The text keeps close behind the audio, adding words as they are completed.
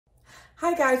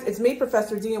Hi guys, it's me,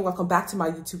 Professor D, and welcome back to my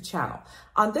YouTube channel.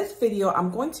 On this video, I'm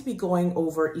going to be going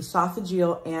over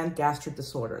esophageal and gastric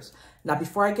disorders. Now,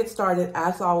 before I get started,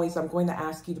 as always, I'm going to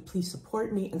ask you to please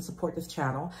support me and support this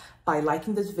channel by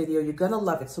liking this video. You're going to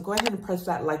love it. So go ahead and press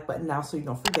that like button now so you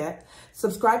don't forget.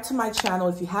 Subscribe to my channel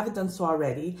if you haven't done so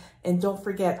already. And don't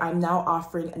forget, I'm now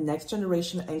offering next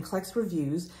generation NCLEX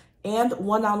reviews and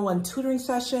one-on-one tutoring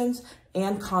sessions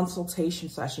and consultation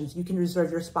sessions. You can reserve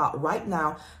your spot right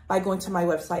now by going to my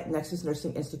website,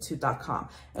 nexusnursinginstitute.com.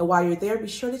 And while you're there, be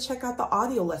sure to check out the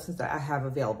audio lessons that I have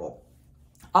available.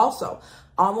 Also,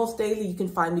 almost daily, you can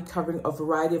find me covering a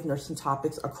variety of nursing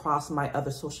topics across my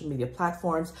other social media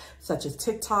platforms, such as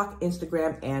TikTok,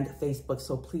 Instagram, and Facebook.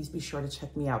 So please be sure to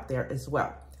check me out there as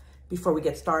well. Before we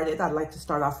get started, I'd like to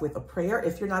start off with a prayer.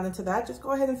 If you're not into that, just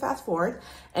go ahead and fast forward.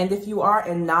 And if you are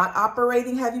and not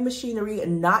operating heavy machinery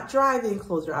and not driving,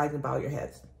 close your eyes and bow your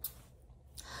heads.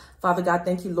 Father God,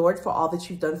 thank you, Lord, for all that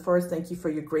you've done for us. Thank you for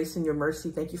your grace and your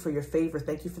mercy. Thank you for your favor.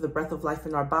 Thank you for the breath of life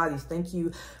in our bodies. Thank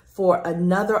you for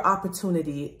another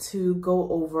opportunity to go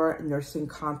over nursing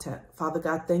content. Father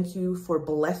God, thank you for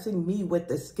blessing me with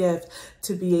this gift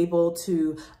to be able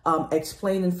to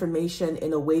explain information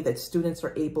in a way that students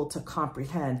are able to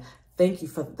comprehend. Thank you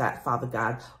for that, Father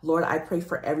God. Lord, I pray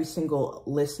for every single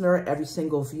listener, every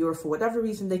single viewer, for whatever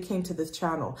reason they came to this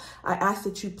channel. I ask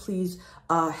that you please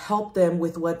help them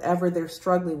with whatever they're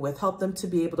struggling with. Help them to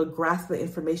be able to grasp the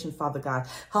information, Father God.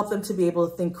 Help them to be able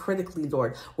to think critically,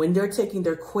 Lord. When they're taking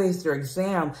their quiz, their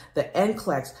exam, the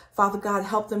NCLEX, Father God,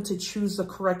 help them to choose the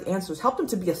correct answers. Help them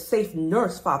to be a safe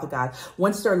nurse, Father God.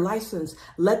 Once they're licensed,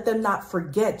 let them not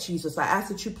forget, Jesus. I ask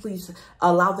that you please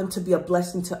allow them to be a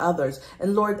blessing to others.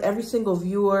 And Lord, every single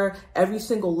viewer, every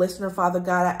single listener, Father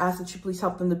God, I ask that you please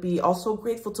help them to be also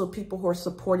grateful to people who are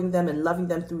supporting them and loving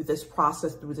them through this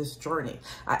process, through this journey.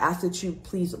 I ask that you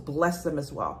please bless them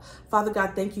as well. Father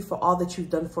God, thank you for all that you've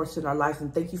done for us in our lives,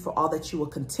 and thank you for all that you will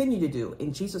continue to do.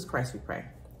 In Jesus Christ we pray.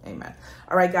 Amen.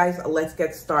 All right, guys, let's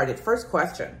get started. First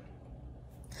question.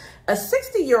 A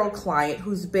 60-year-old client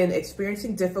who's been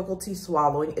experiencing difficulty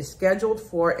swallowing is scheduled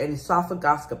for an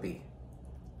esophagoscopy.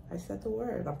 I said the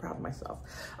word. I'm proud of myself.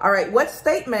 All right. What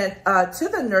statement to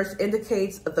the nurse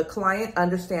indicates the client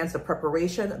understands the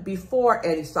preparation before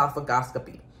an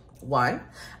esophagoscopy? 1,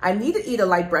 I need to eat a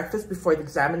light breakfast before the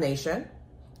examination.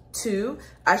 2,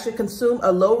 I should consume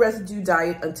a low residue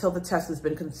diet until the test has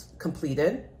been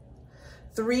completed.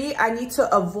 3, I need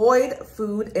to avoid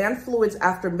food and fluids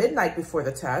after midnight before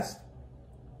the test.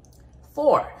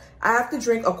 4, I have to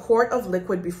drink a quart of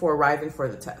liquid before arriving for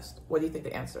the test. What do you think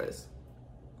the answer is?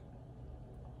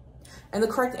 And the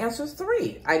correct answer is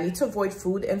 3. I need to avoid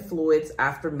food and fluids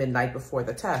after midnight before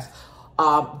the test.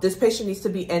 This patient needs to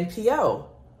be NPO.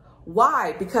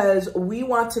 Why? Because we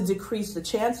want to decrease the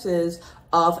chances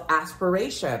of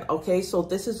aspiration. Okay, so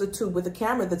this is a tube with a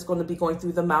camera that's going to be going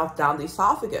through the mouth down the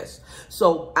esophagus.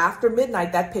 So after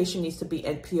midnight, that patient needs to be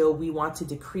NPO. We want to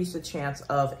decrease the chance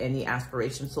of any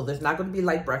aspiration. So there's not going to be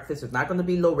light breakfast. There's not going to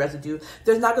be low residue.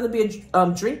 There's not going to be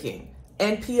drinking.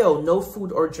 NPO, no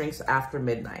food or drinks after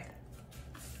midnight.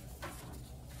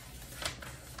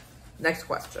 Next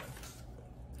question.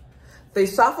 The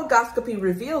esophagoscopy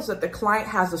reveals that the client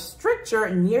has a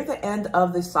stricture near the end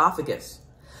of the esophagus.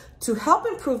 To help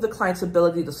improve the client's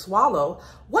ability to swallow,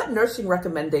 what nursing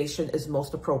recommendation is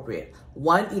most appropriate?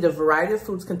 1, eat a variety of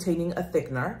foods containing a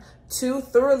thickener. 2,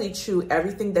 thoroughly chew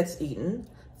everything that's eaten.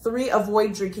 3,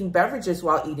 avoid drinking beverages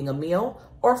while eating a meal.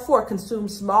 Or 4, consume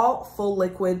small, full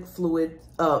liquid foods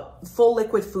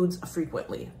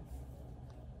frequently.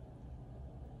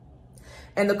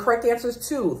 And the correct answer is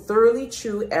 2, thoroughly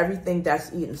chew everything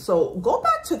that's eaten. So go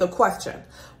back to the question.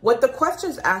 What the question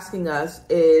is asking us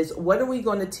is, what are we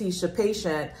going to teach the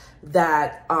patient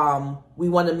that we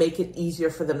want to make it easier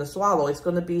for them to swallow? It's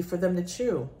going to be for them to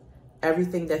chew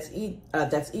everything that's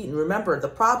eaten. Remember, the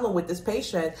problem with this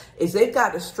patient is they've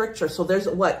got a stricture. So there's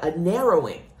what? A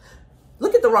narrowing.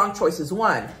 Look at the wrong choices.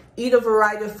 1, eat a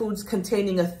variety of foods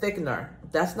containing a thickener.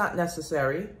 That's not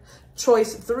necessary.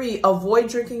 Choice 3, avoid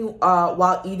drinking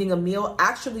while eating a meal.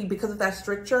 Actually, because of that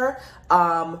stricture,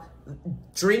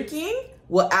 drinking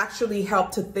will actually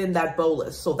help to thin that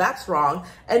bolus. So that's wrong.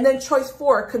 And then choice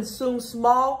 4, consume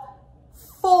small,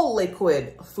 full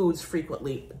liquid foods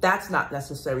frequently. That's not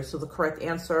necessary. So the correct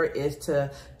answer is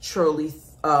to thoroughly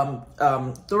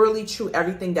chew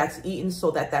everything that's eaten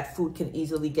so that that food can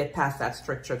easily get past that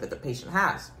stricture that the patient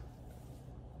has.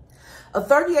 A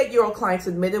 38-year-old client is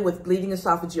admitted with bleeding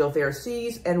esophageal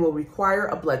varices and will require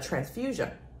a blood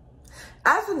transfusion.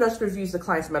 As the nurse reviews the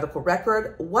client's medical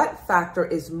record, what factor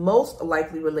is most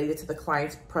likely related to the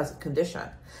client's present condition?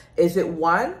 Is it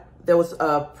 1, there was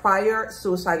a prior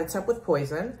suicide attempt with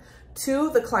poison.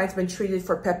 2, the client's been treated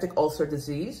for peptic ulcer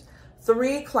disease.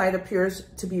 3, client appears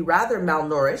to be rather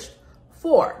malnourished.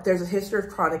 4, there's a history of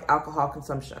chronic alcohol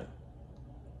consumption.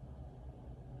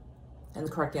 And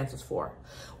the correct answer is 4.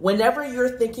 Whenever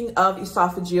you're thinking of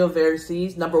esophageal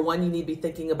varices, number 1, you need to be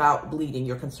thinking about bleeding.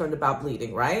 You're concerned about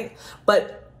bleeding, right?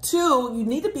 But 2, you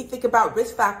need to be thinking about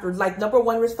risk factors, like number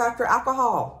 1 risk factor,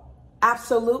 alcohol.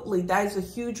 Absolutely, that is a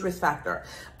huge risk factor.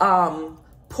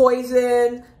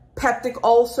 Poison, peptic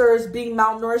ulcers, being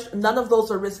malnourished, none of those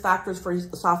are risk factors for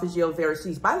esophageal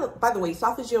varices. By the way,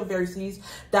 esophageal varices,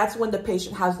 that's when the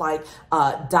patient has like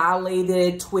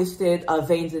dilated, twisted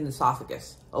veins in the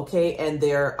esophagus, okay? And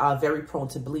they're very prone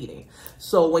to bleeding.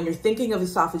 So when you're thinking of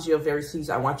esophageal varices,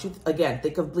 I want you to, again,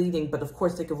 think of bleeding, but of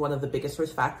course think of one of the biggest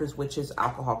risk factors, which is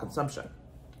alcohol consumption.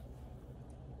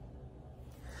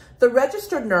 The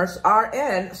registered nurse,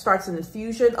 RN, starts an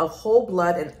infusion of whole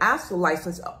blood and asks the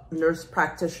licensed nurse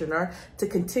practitioner to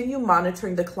continue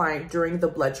monitoring the client during the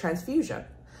blood transfusion.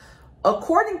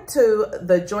 According to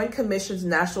the Joint Commission's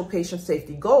National Patient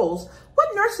Safety Goals, what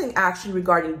nursing action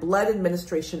regarding blood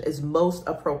administration is most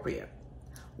appropriate?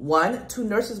 1, 2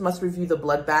 nurses must review the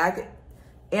blood bag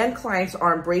and client's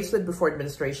arm bracelet before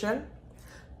administration.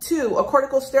 2, a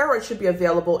corticosteroid should be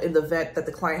available in the event that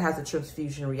the client has a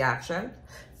transfusion reaction.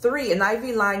 3, an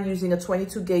IV line using a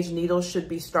 22 gauge needle should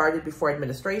be started before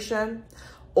administration.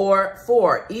 Or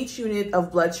 4, each unit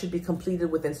of blood should be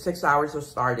completed within 6 hours of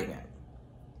starting it.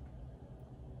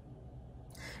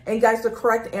 And guys, the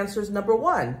correct answer is number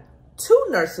 1. 2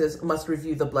 nurses must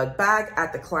review the blood bag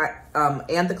at the client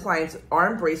and the client's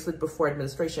arm bracelet before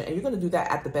administration. And you're going to do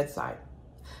that at the bedside.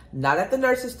 Not at the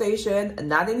nurse's station,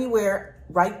 not anywhere,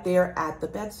 right there at the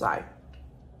bedside.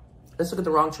 Let's look at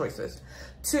the wrong choices.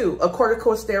 2, a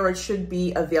corticosteroid should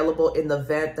be available in the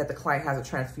event that the client has a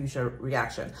transfusion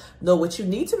reaction. No, what you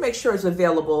need to make sure is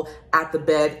available at the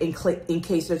bed in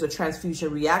case there's a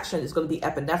transfusion reaction is going to be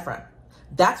epinephrine.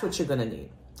 That's what you're going to need.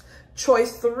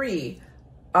 Choice 3,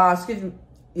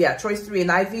 choice 3, an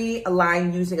IV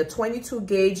line using a 22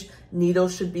 gauge needle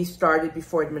should be started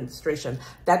before administration.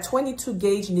 That 22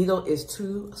 gauge needle is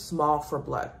too small for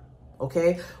blood,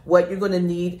 okay? What you're gonna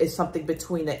need is something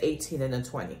between an 18 and a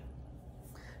 20.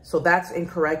 So that's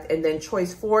incorrect. And then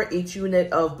choice 4, each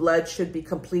unit of blood should be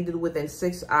completed within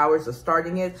 6 hours of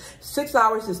starting it. 6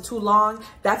 hours is too long.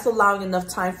 That's allowing enough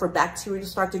time for bacteria to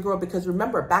start to grow, because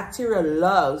remember, bacteria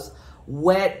loves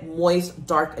wet, moist,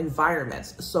 dark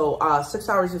environments. So 6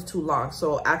 hours is too long.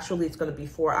 So actually it's going to be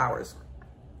 4 hours.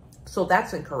 So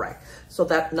that's incorrect. So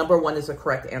that number 1 is a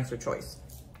correct answer choice.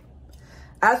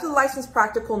 As the licensed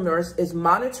practical nurse is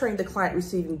monitoring the client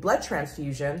receiving blood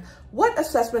transfusion, what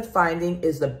assessment finding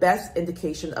is the best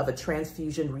indication of a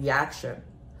transfusion reaction?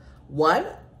 1,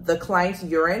 the client's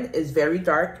urine is very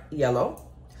dark yellow.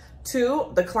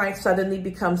 2, the client suddenly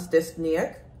becomes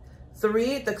dyspneic.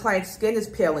 3, the client's skin is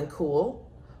pale and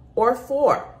cool. Or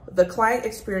 4, the client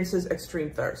experiences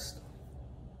extreme thirst.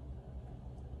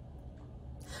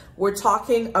 We're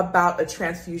talking about a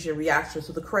transfusion reaction.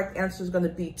 So the correct answer is going to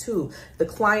be 2. The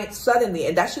client suddenly,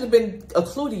 and that should have been a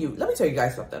clue to you. Let me tell you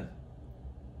guys something.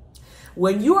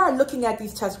 When you are looking at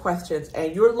these test questions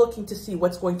and you're looking to see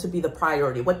what's going to be the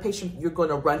priority, what patient you're going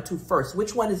to run to first,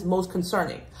 which one is most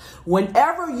concerning?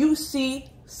 Whenever you see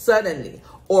suddenly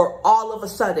or all of a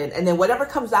sudden, and then whatever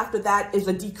comes after that is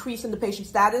a decrease in the patient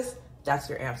status, that's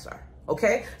your answer.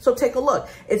 Okay, so take a look.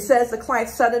 It says the client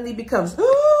suddenly becomes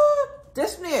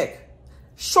dyspneic,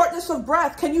 shortness of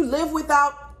breath. Can you live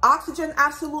without oxygen?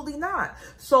 Absolutely not.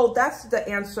 So that's the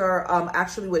answer.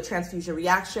 Actually, with transfusion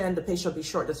reaction, the patient will be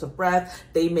shortness of breath.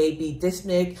 They may be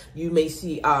dyspneic. You may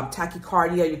see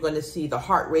tachycardia. You're going to see the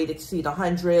heart rate exceed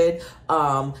 100.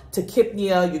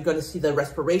 Tachypnea. You're going to see the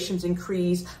respirations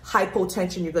increase.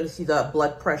 Hypotension. You're going to see the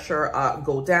blood pressure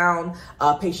go down.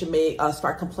 Patient may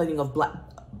start complaining of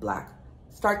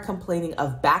start complaining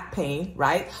of back pain,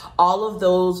 right? All of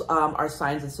those are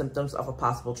signs and symptoms of a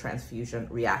possible transfusion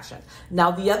reaction. Now,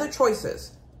 the other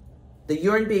choices, the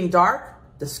urine being dark,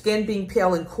 the skin being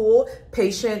pale and cool,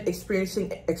 patient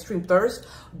experiencing extreme thirst,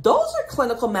 those are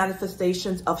clinical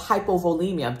manifestations of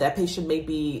hypovolemia. That patient may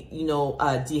be,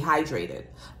 dehydrated,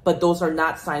 but those are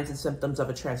not signs and symptoms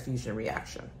of a transfusion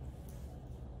reaction.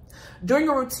 During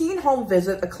a routine home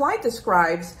visit, a client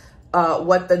describes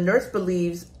what the nurse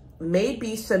believes may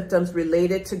be symptoms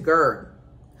related to GERD.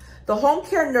 The home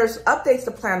care nurse updates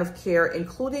the plan of care,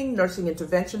 including nursing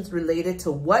interventions related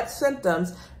to what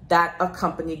symptoms that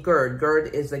accompany GERD.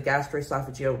 GERD is the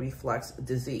gastroesophageal reflux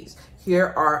disease.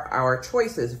 Here are our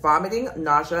choices: vomiting,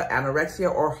 nausea,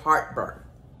 anorexia, or heartburn.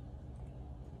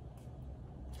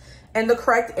 And the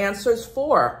correct answer is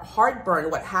 4,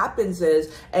 heartburn. What happens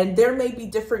is, and there may be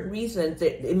different reasons.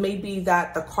 It may be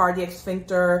that the cardiac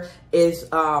sphincter is,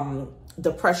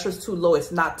 the pressure is too low,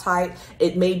 it's not tight.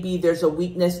 It may be there's a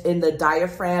weakness in the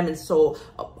diaphragm, and so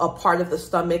a part of the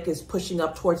stomach is pushing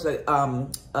up towards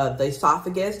the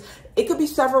esophagus. It could be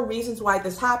several reasons why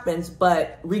this happens,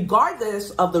 but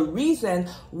regardless of the reason,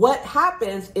 what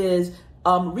happens is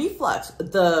reflux.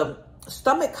 The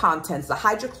stomach contents, the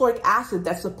hydrochloric acid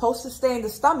that's supposed to stay in the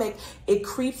stomach, it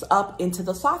creeps up into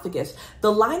the esophagus.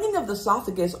 The lining of the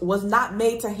esophagus was not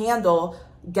made to handle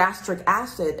gastric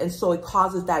acid, and so it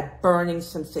causes that burning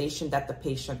sensation that the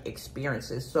patient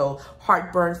experiences. So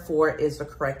heartburn, 4 is the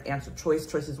correct answer choice.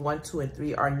 Choices 1, 2, and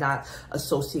 3 are not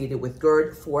associated with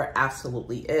GERD. 4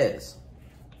 absolutely is.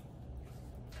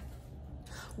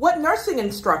 What nursing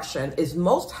instruction is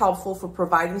most helpful for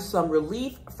providing some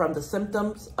relief from the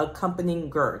symptoms accompanying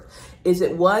GERD? Is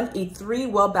it 1, eat 3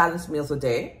 well-balanced meals a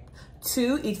day?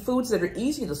 2, eat foods that are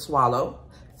easy to swallow?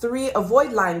 3,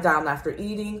 avoid lying down after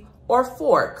eating? Or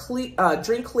 4,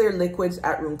 drink clear liquids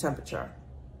at room temperature?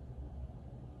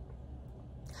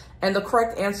 And the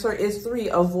correct answer is 3,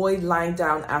 avoid lying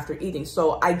down after eating.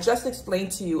 So I just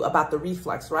explained to you about the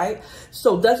reflux, right?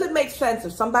 So does it make sense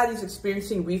if somebody's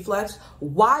experiencing reflux,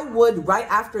 why would right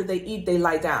after they eat, they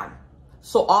lie down?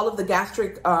 So all of the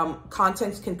gastric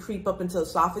contents can creep up into the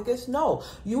esophagus? No,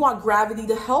 you want gravity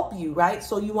to help you, right?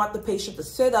 So you want the patient to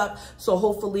sit up, so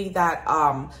hopefully that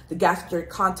the gastric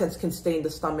contents can stay in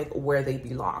the stomach where they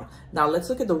belong. Now let's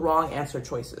look at the wrong answer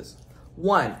choices.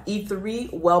 1, eat 3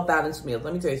 well-balanced meals.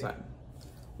 Let me tell you something.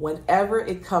 Whenever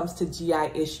it comes to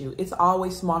GI issue, it's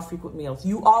always small, frequent meals.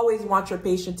 You always want your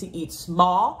patient to eat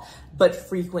small but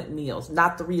frequent meals,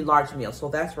 not 3 large meals. So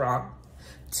that's wrong.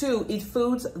 2, eat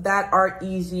foods that are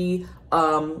easy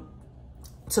to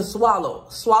swallow.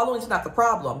 Swallowing is not the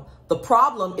problem. The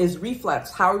problem is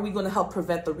reflux. How are we going to help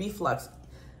prevent the reflux?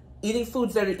 Eating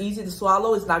foods that are easy to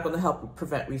swallow is not going to help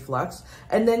prevent reflux.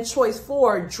 And then choice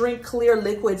 4, drink clear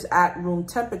liquids at room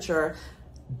temperature.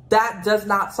 That does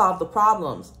not solve the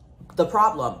problem.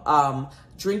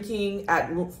 Drinking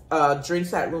at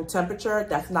drinks at room temperature,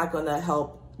 that's not going to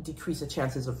help decrease the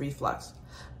chances of reflux.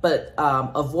 But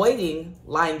avoiding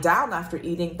lying down after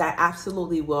eating, that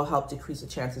absolutely will help decrease the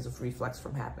chances of reflux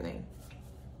from happening.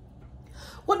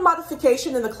 What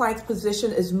modification in the client's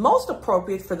position is most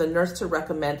appropriate for the nurse to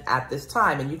recommend at this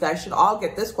time? And you guys should all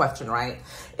get this question right.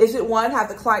 Is it 1, have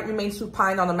the client remain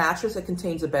supine on a mattress that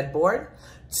contains a bedboard?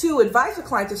 2, advise the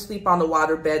client to sleep on the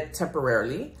water bed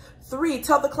temporarily? 3,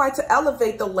 tell the client to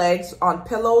elevate the legs on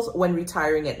pillows when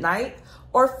retiring at night?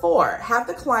 Or 4, have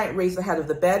the client raise the head of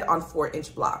the bed on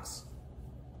 4-inch blocks?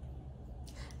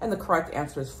 And the correct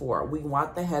answer is 4. We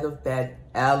want the head of bed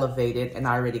elevated, and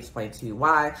I already explained to you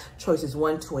why. Choices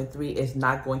 1, 2, and 3 is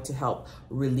not going to help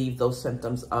relieve those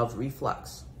symptoms of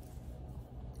reflux.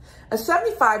 A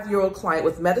 75-year-old client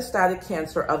with metastatic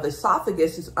cancer of the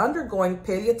esophagus is undergoing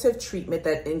palliative treatment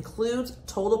that includes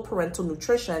total parenteral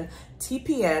nutrition,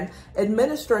 TPN,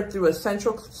 administered through a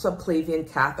central subclavian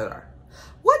catheter.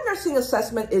 What nursing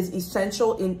assessment is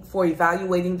essential for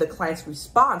evaluating the client's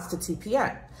response to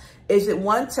TPN? Is it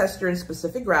 1, test urine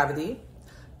specific gravity?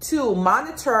 2,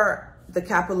 monitor the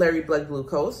capillary blood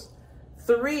glucose?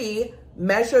 3,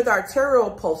 measure the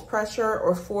arterial pulse pressure?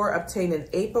 Or 4, obtain an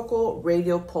apical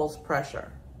radial pulse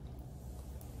pressure?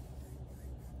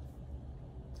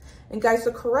 And guys,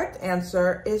 the correct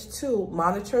answer is 2,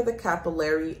 monitor the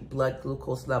capillary blood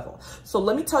glucose level. So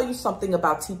let me tell you something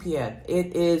about TPN.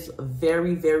 It is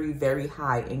very, very, very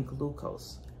high in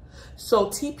glucose. So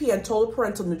TPN, total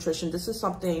parenteral nutrition, this is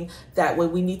something that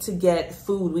when we need to get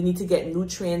food, we need to get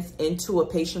nutrients into a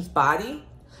patient's body,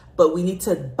 but we need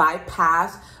to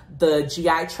bypass the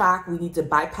GI tract, we need to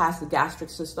bypass the gastric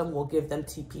system, we'll give them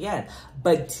TPN.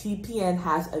 But TPN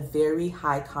has a very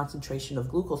high concentration of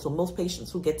glucose. So most patients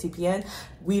who get TPN,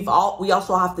 we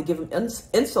also have to give them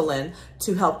insulin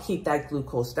to help keep that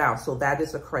glucose down. So that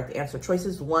is the correct answer.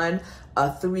 Choices 1,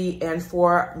 3, and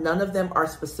 4, none of them are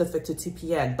specific to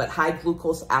TPN, but high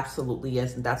glucose absolutely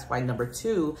is, and that's why number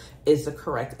 2 is the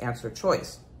correct answer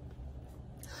choice.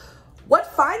 What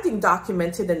finding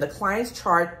documented in the client's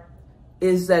chart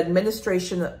is the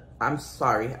administration, I'm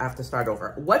sorry, I have to start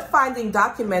over. What finding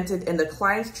documented in the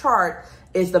client's chart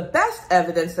is the best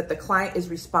evidence that the client is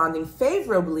responding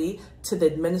favorably to the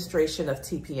administration of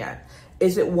TPN?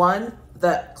 Is it 1,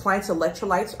 the client's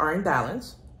electrolytes are in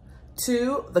balance?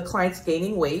 2, the client's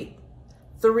gaining weight?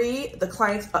 3, the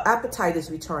client's appetite is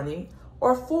returning?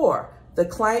 Or 4, the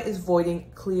client is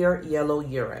voiding clear yellow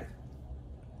urine?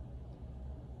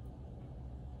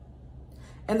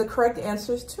 And the correct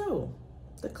answer is 2.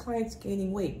 The client's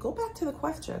gaining weight. Go back to the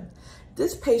question.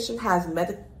 This patient has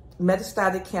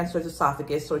metastatic cancerous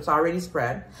esophagus, so it's already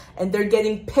spread, and they're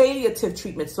getting palliative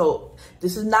treatment. So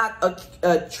this is not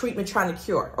a treatment trying to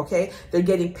cure, okay? They're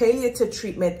getting palliative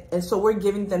treatment, and so we're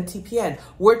giving them TPN.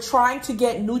 We're trying to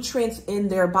get nutrients in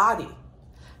their body.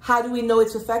 How do we know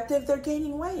it's effective? They're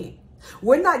gaining weight.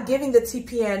 We're not giving the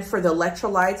TPN for the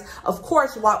electrolytes. Of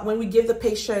course, when we give the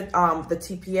patient the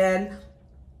TPN,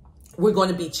 we're going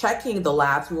to be checking the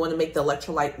labs. We want to make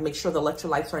sure the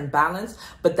electrolytes are in balance,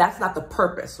 but that's not the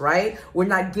purpose, right? We're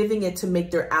not giving it to make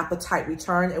their appetite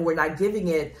return, and we're not giving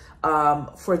it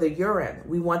for the urine.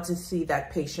 We want to see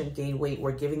that patient gain weight.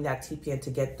 We're giving that TPN to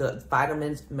get the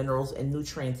vitamins, minerals, and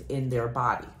nutrients in their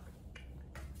body.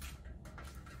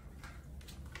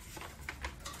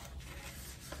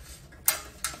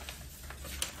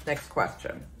 Next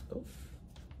question.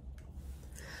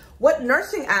 What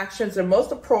nursing actions are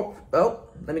most appropriate? Oh,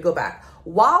 let me go back.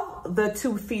 While the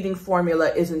tube feeding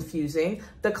formula is infusing,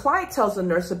 the client tells the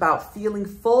nurse about feeling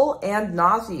full and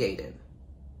nauseated.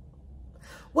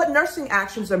 What nursing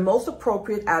actions are most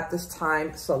appropriate at this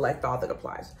time? Select all that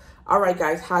applies. All right,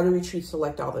 guys, how do we treat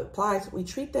select all that applies? We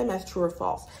treat them as true or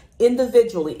false.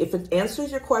 Individually, if it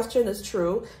answers your question, it's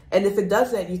true. And if it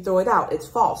doesn't, you throw it out. It's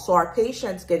false. So our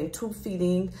patient's getting tube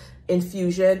feeding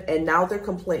infusion, and now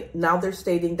they're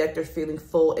stating that they're feeling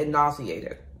full and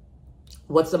nauseated.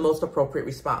 What's the most appropriate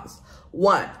response?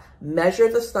 1,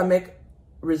 measure the stomach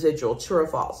residual. True or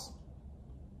false?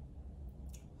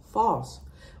 False.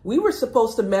 We were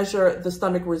supposed to measure the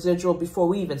stomach residual before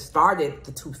we even started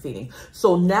the tube feeding.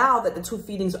 So now that the tube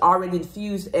feeding's already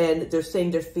infused and they're saying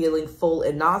they're feeling full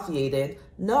and nauseated,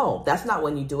 no, that's not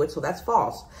when you do it, so that's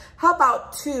false. How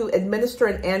about 2, administer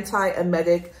an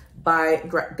antiemetic by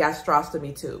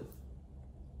gastrostomy tube?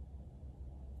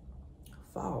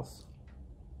 False.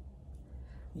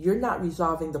 You're not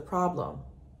resolving the problem.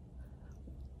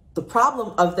 The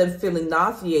problem of them feeling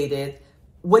nauseated,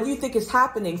 what do you think is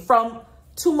happening? From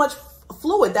too much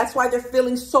fluid. That's why they're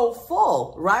feeling so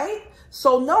full, right?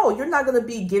 So no, you're not going to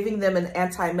be giving them an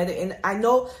antiemetic. And I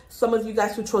know some of you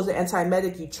guys who chose the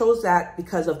antiemetic, you chose that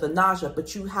because of the nausea,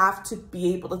 but you have to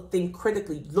be able to think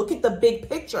critically. Look at the big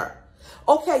picture.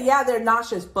 Okay, yeah, they're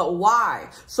nauseous, but why?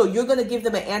 So you're going to give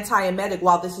them an antiemetic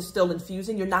while this is still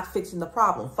infusing. You're not fixing the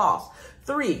problem. False.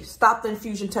 3, stop the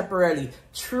infusion temporarily.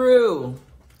 True.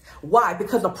 Why?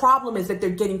 Because the problem is that they're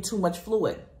getting too much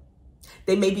fluid.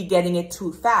 They may be getting it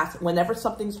too fast. Whenever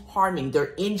something's harming,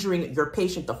 they're injuring your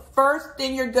patient, the first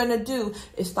thing you're going to do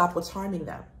is stop what's harming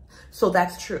them. So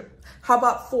that's true. How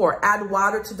about 4, add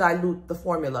water to dilute the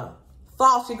formula?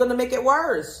 False. You're going to make it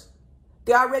worse.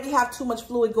 They already have too much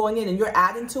fluid going in and you're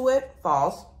adding to it?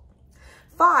 False.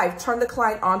 5, turn the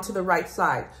client onto the right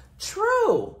side.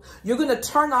 True. You're going to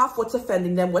turn off what's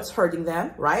offending them, what's hurting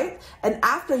them, right? And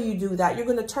after you do that, you're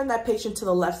going to turn that patient to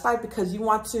the left side because you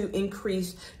want to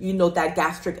increase, that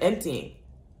gastric emptying.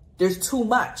 There's too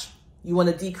much. You want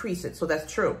to decrease it. So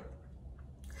that's true.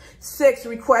 6,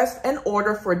 request an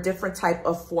order for a different type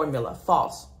of formula.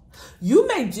 False. You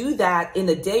may do that in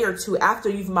a day or 2 after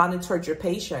you've monitored your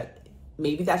patient.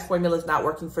 Maybe that formula is not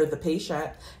working for the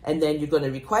patient and then you're going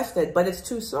to request it, but it's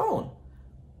too soon.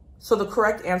 So the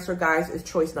correct answer, guys, is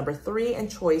choice number 3 and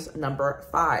choice number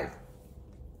 5.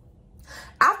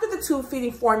 After the tube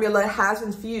feeding formula has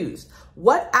infused,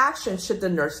 what action should the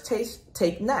nurse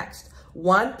take next?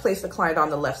 1, place the client on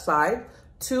the left side.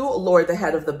 2, lower the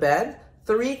head of the bed.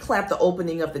 3, clamp the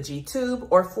opening of the G tube.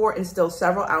 Or 4, instill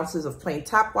several ounces of plain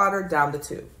tap water down the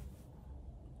tube.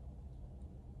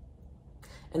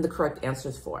 And the correct answer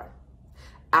is 4.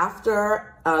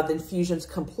 After the infusion's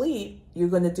complete, you're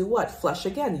going to do what? Flush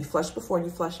again. You flush before and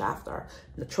you flush after.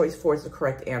 The choice 4 is the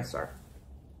correct answer.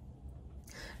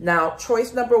 Now,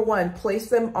 choice number 1, place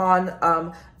them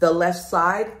on the left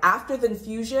side. After the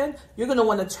infusion, you're going to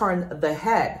want to turn the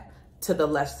head to the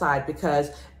left side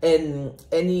because in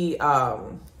any,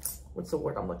 what's the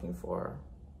word I'm looking for?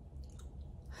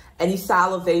 Any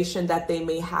salivation that they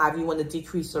may have, you want to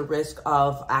decrease the risk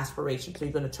of aspiration. So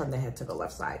you're going to turn the head to the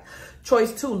left side.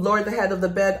 Choice 2, lower the head of the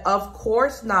bed. Of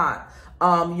course not.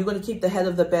 You're going to keep the head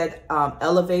of the bed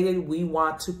elevated. We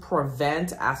want to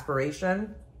prevent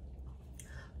aspiration.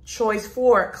 Choice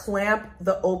 4, clamp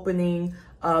the opening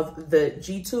of the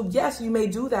G tube. Yes, you may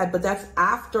do that, but that's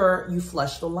after you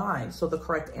flush the line. So the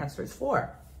correct answer is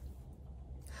 4.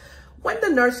 When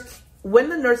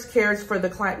the nurse cares for the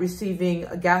client receiving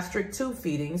gastric tube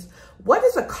feedings, what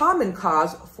is a common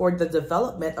cause for the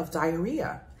development of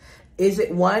diarrhea? Is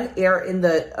it 1, air in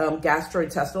the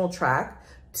gastrointestinal tract,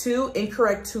 2,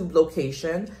 incorrect tube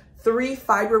location, 3,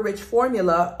 fiber-rich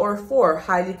formula, or 4,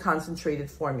 highly concentrated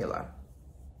formula?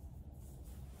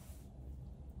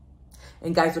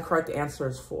 And guys, the correct answer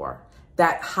is 4.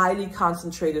 That highly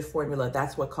concentrated formula,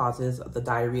 that's what causes the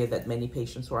diarrhea that many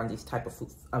patients who are on these type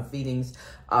of feedings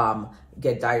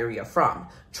get diarrhea from.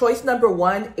 Choice number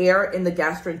 1, air in the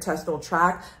gastrointestinal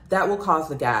tract, that will cause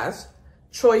the gas.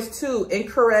 Choice 2,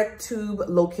 incorrect tube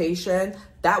location,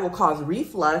 that will cause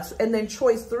reflux. And then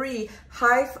choice 3,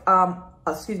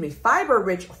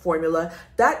 fiber-rich formula,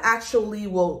 that actually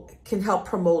can help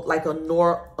promote like a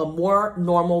more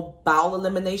normal bowel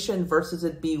elimination versus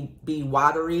it be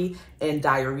watery and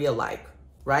diarrhea-like,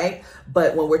 right?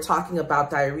 But when we're talking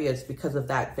about diarrhea, it's because of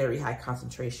that very high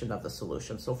concentration of the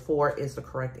solution. So 4 is the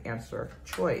correct answer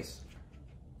choice.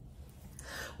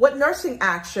 What nursing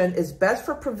action is best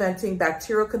for preventing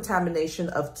bacterial contamination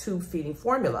of tube feeding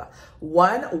formula?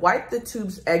 1, wipe the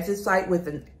tube's exit site with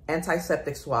an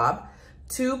antiseptic swab.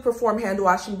 2, perform hand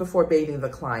washing before bathing the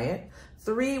client.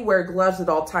 3, wear gloves at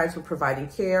all times when providing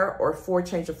care. Or 4,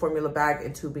 change the formula bag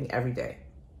and tubing every day.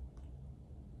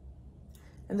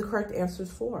 And the correct answer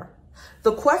is 4.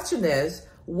 The question is,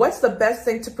 what's the best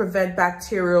thing to prevent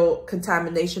bacterial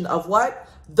contamination of what?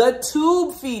 The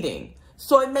tube feeding.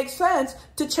 So it makes sense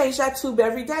to change that tube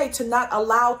every day to not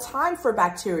allow time for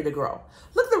bacteria to grow.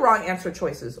 Look at the wrong answer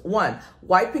choices. 1,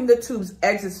 wiping the tube's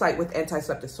exit site with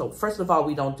antiseptic soap. First of all,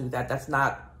 we don't do that. That's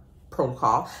not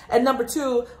protocol. And number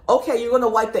 2, okay, you're going to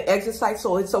wipe the exit site,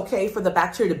 so it's okay for the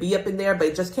bacteria to be up in there, but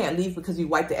it just can't leave because you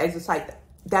wipe the exit site.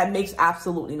 That makes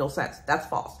absolutely no sense. That's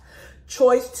false.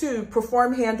 Choice 2,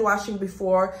 perform hand washing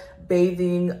before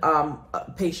bathing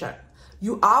a patient.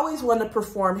 You always want to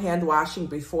perform hand washing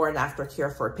before and after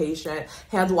care for a patient.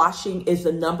 Hand washing is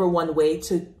the #1 way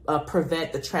to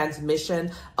prevent the transmission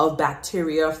of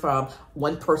bacteria from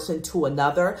one person to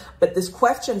another. But this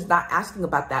question is not asking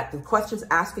about that. The question is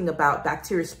asking about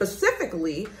bacteria,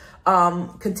 specifically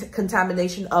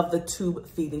contamination of the tube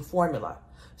feeding formula.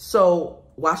 So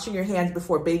washing your hands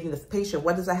before bathing the patient,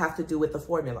 what does that have to do with the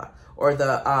formula or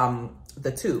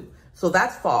the tube? So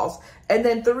that's false. And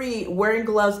then 3, wearing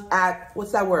gloves at,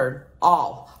 what's that word?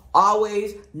 All.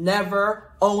 Always,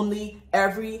 never, only,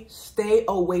 every. Stay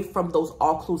away from those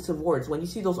all-inclusive words. When you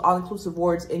see those all-inclusive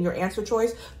words in your answer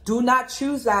choice, do not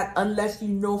choose that unless you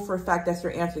know for a fact that's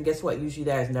your answer. And guess what? Usually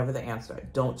that is never the answer.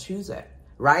 Don't choose it,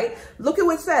 right? Look at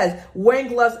what it says. Wearing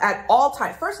gloves at all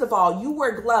times. First of all, you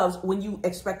wear gloves when you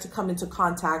expect to come into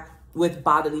contact with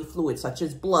bodily fluids such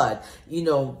as blood,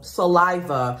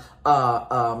 saliva,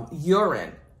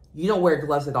 urine. You don't wear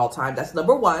gloves at all time. That's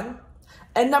number 1.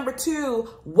 And number 2,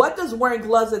 what does wearing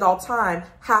gloves at all time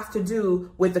have to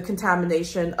do with the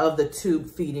contamination of the tube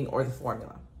feeding or the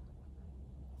formula?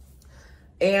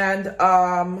 And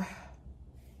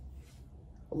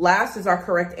last is our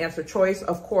correct answer choice.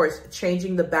 Of course,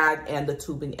 changing the bag and the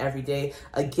tubing every day.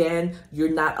 Again, you're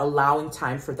not allowing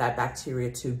time for that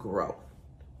bacteria to grow.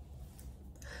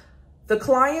 The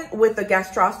client with the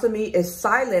gastrostomy is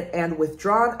silent and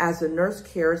withdrawn as the nurse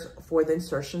cares for the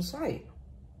insertion site.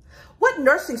 What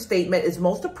nursing statement is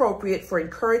most appropriate for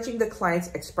encouraging the client's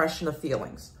expression of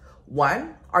feelings?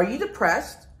 1, are you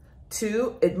depressed?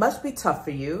 2, it must be tough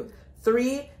for you.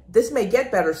 3, this may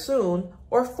get better soon.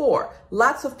 Or 4,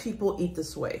 lots of people eat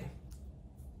this way.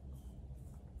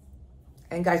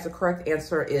 And guys, the correct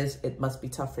answer is it must be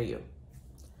tough for you.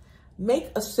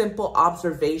 Make a simple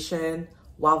observation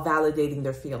while validating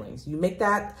their feelings. You make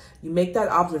that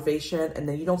observation and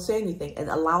then you don't say anything and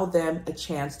allow them a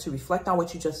chance to reflect on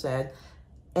what you just said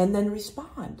and then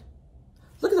respond.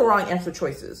 Look at the wrong answer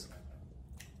choices.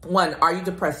 1, are you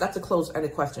depressed? That's a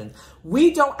closed-ended question.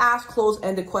 We don't ask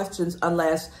closed-ended questions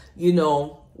unless,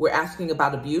 we're asking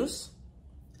about abuse,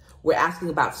 we're asking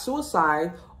about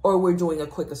suicide, or we're doing a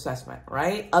quick assessment,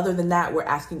 right? Other than that, we're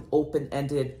asking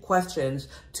open-ended questions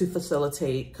to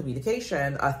facilitate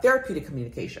communication, therapeutic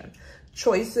communication.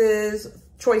 Choice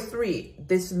 3,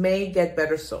 this may get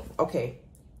better soon. Okay,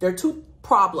 there are 2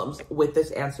 problems with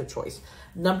this answer choice.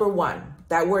 Number 1,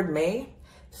 that word may,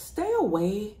 stay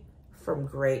away from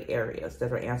gray areas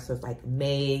that are answers like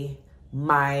may,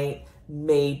 might,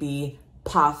 maybe,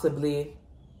 possibly.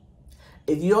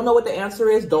 If you don't know what the answer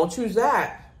is, don't choose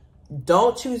that.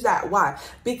 Don't choose that. Why?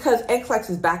 Because NCLEX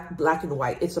is black and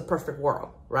white. It's a perfect world,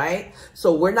 right?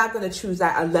 So we're not going to choose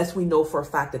that unless we know for a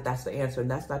fact that that's the answer,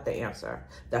 and that's not the answer.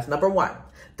 That's number 1.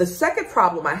 The second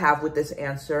problem I have with this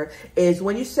answer is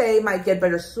when you say it might get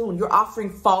better soon, you're offering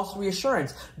false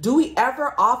reassurance. Do we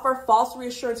ever offer false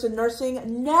reassurance in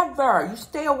nursing? Never. You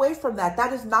stay away from that.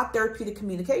 That is not therapeutic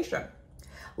communication.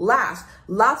 Last,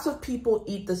 lots of people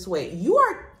eat this way. You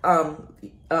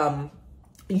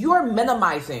are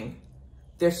minimizing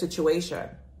their situation.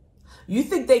 You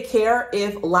think they care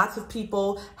if lots of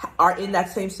people are in that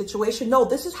same situation? No,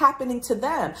 this is happening to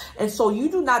them. And so you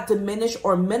do not diminish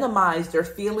or minimize their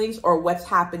feelings or what's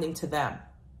happening to them.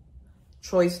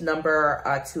 Choice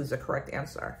number 2 is the correct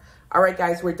answer. All right,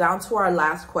 guys, we're down to our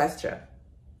last question.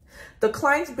 The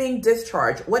client's being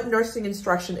discharged. What nursing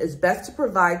instruction is best to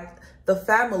provide the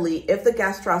family if the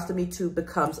gastrostomy tube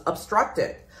becomes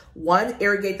obstructed? 1,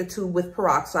 irrigate the tube with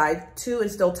peroxide. 2,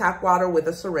 instill tap water with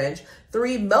a syringe.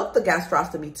 3, milk the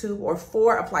gastrostomy tube. Or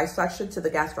 4, apply suction to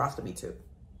the gastrostomy tube.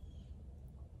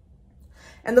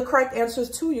 And the correct answer is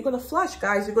 2. You're going to flush,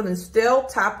 guys. You're going to instill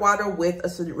tap water with a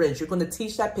syringe. You're going to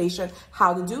teach that patient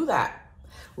how to do that.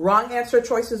 Wrong answer,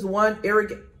 choice is 1,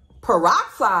 irrigate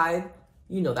peroxide.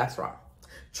 You know that's wrong.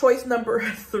 Choice number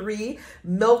 3,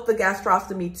 milk the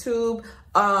gastrostomy tube.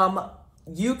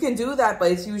 You can do that,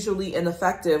 but it's usually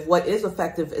ineffective. What is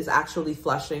effective is actually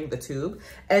flushing the tube.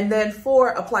 And then 4,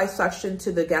 apply suction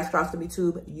to the gastrostomy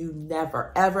tube. You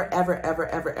never, ever, ever, ever,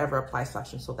 ever, ever apply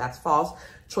suction. So that's false.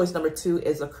 Choice number 2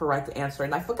 is the correct answer.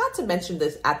 And I forgot to mention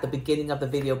this at the beginning of the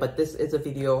video, but this is a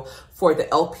video for the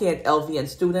LP and LVN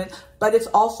student, but it's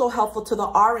also helpful to the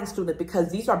RN student because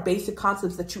these are basic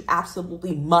concepts that you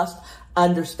absolutely must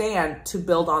understand to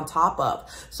build on top of.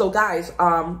 So guys,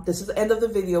 this is the end of the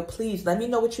video. Please let me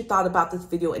know what you thought about this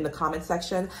video in the comment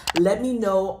section. Let me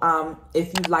know if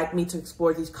you'd like me to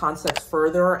explore these concepts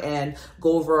further and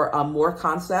go over more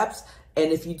concepts.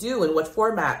 And if you do, in what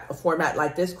format? A format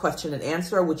like this, question and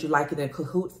answer. Would you like it in a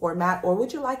Kahoot format, or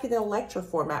would you like it in a lecture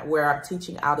format where I'm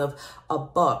teaching out of a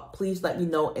book? Please let me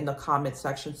know in the comment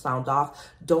section. Sound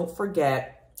off. Don't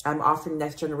forget, I'm offering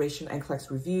next generation NCLEX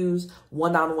reviews,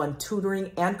 one-on-one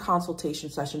tutoring, and consultation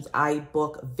sessions. I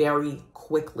book very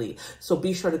quickly. So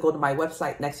be sure to go to my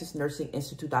website,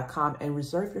 nexusnursinginstitute.com, and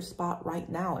reserve your spot right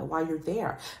now. And while you're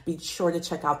there, be sure to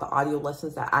check out the audio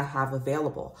lessons that I have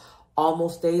available.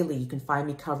 Almost daily, you can find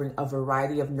me covering a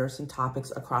variety of nursing topics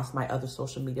across my other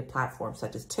social media platforms,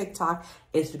 such as TikTok,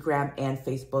 Instagram, and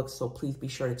Facebook. So please be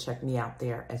sure to check me out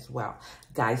there as well.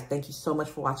 Guys, thank you so much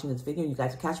for watching this video. You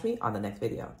guys will catch me on the next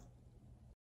video.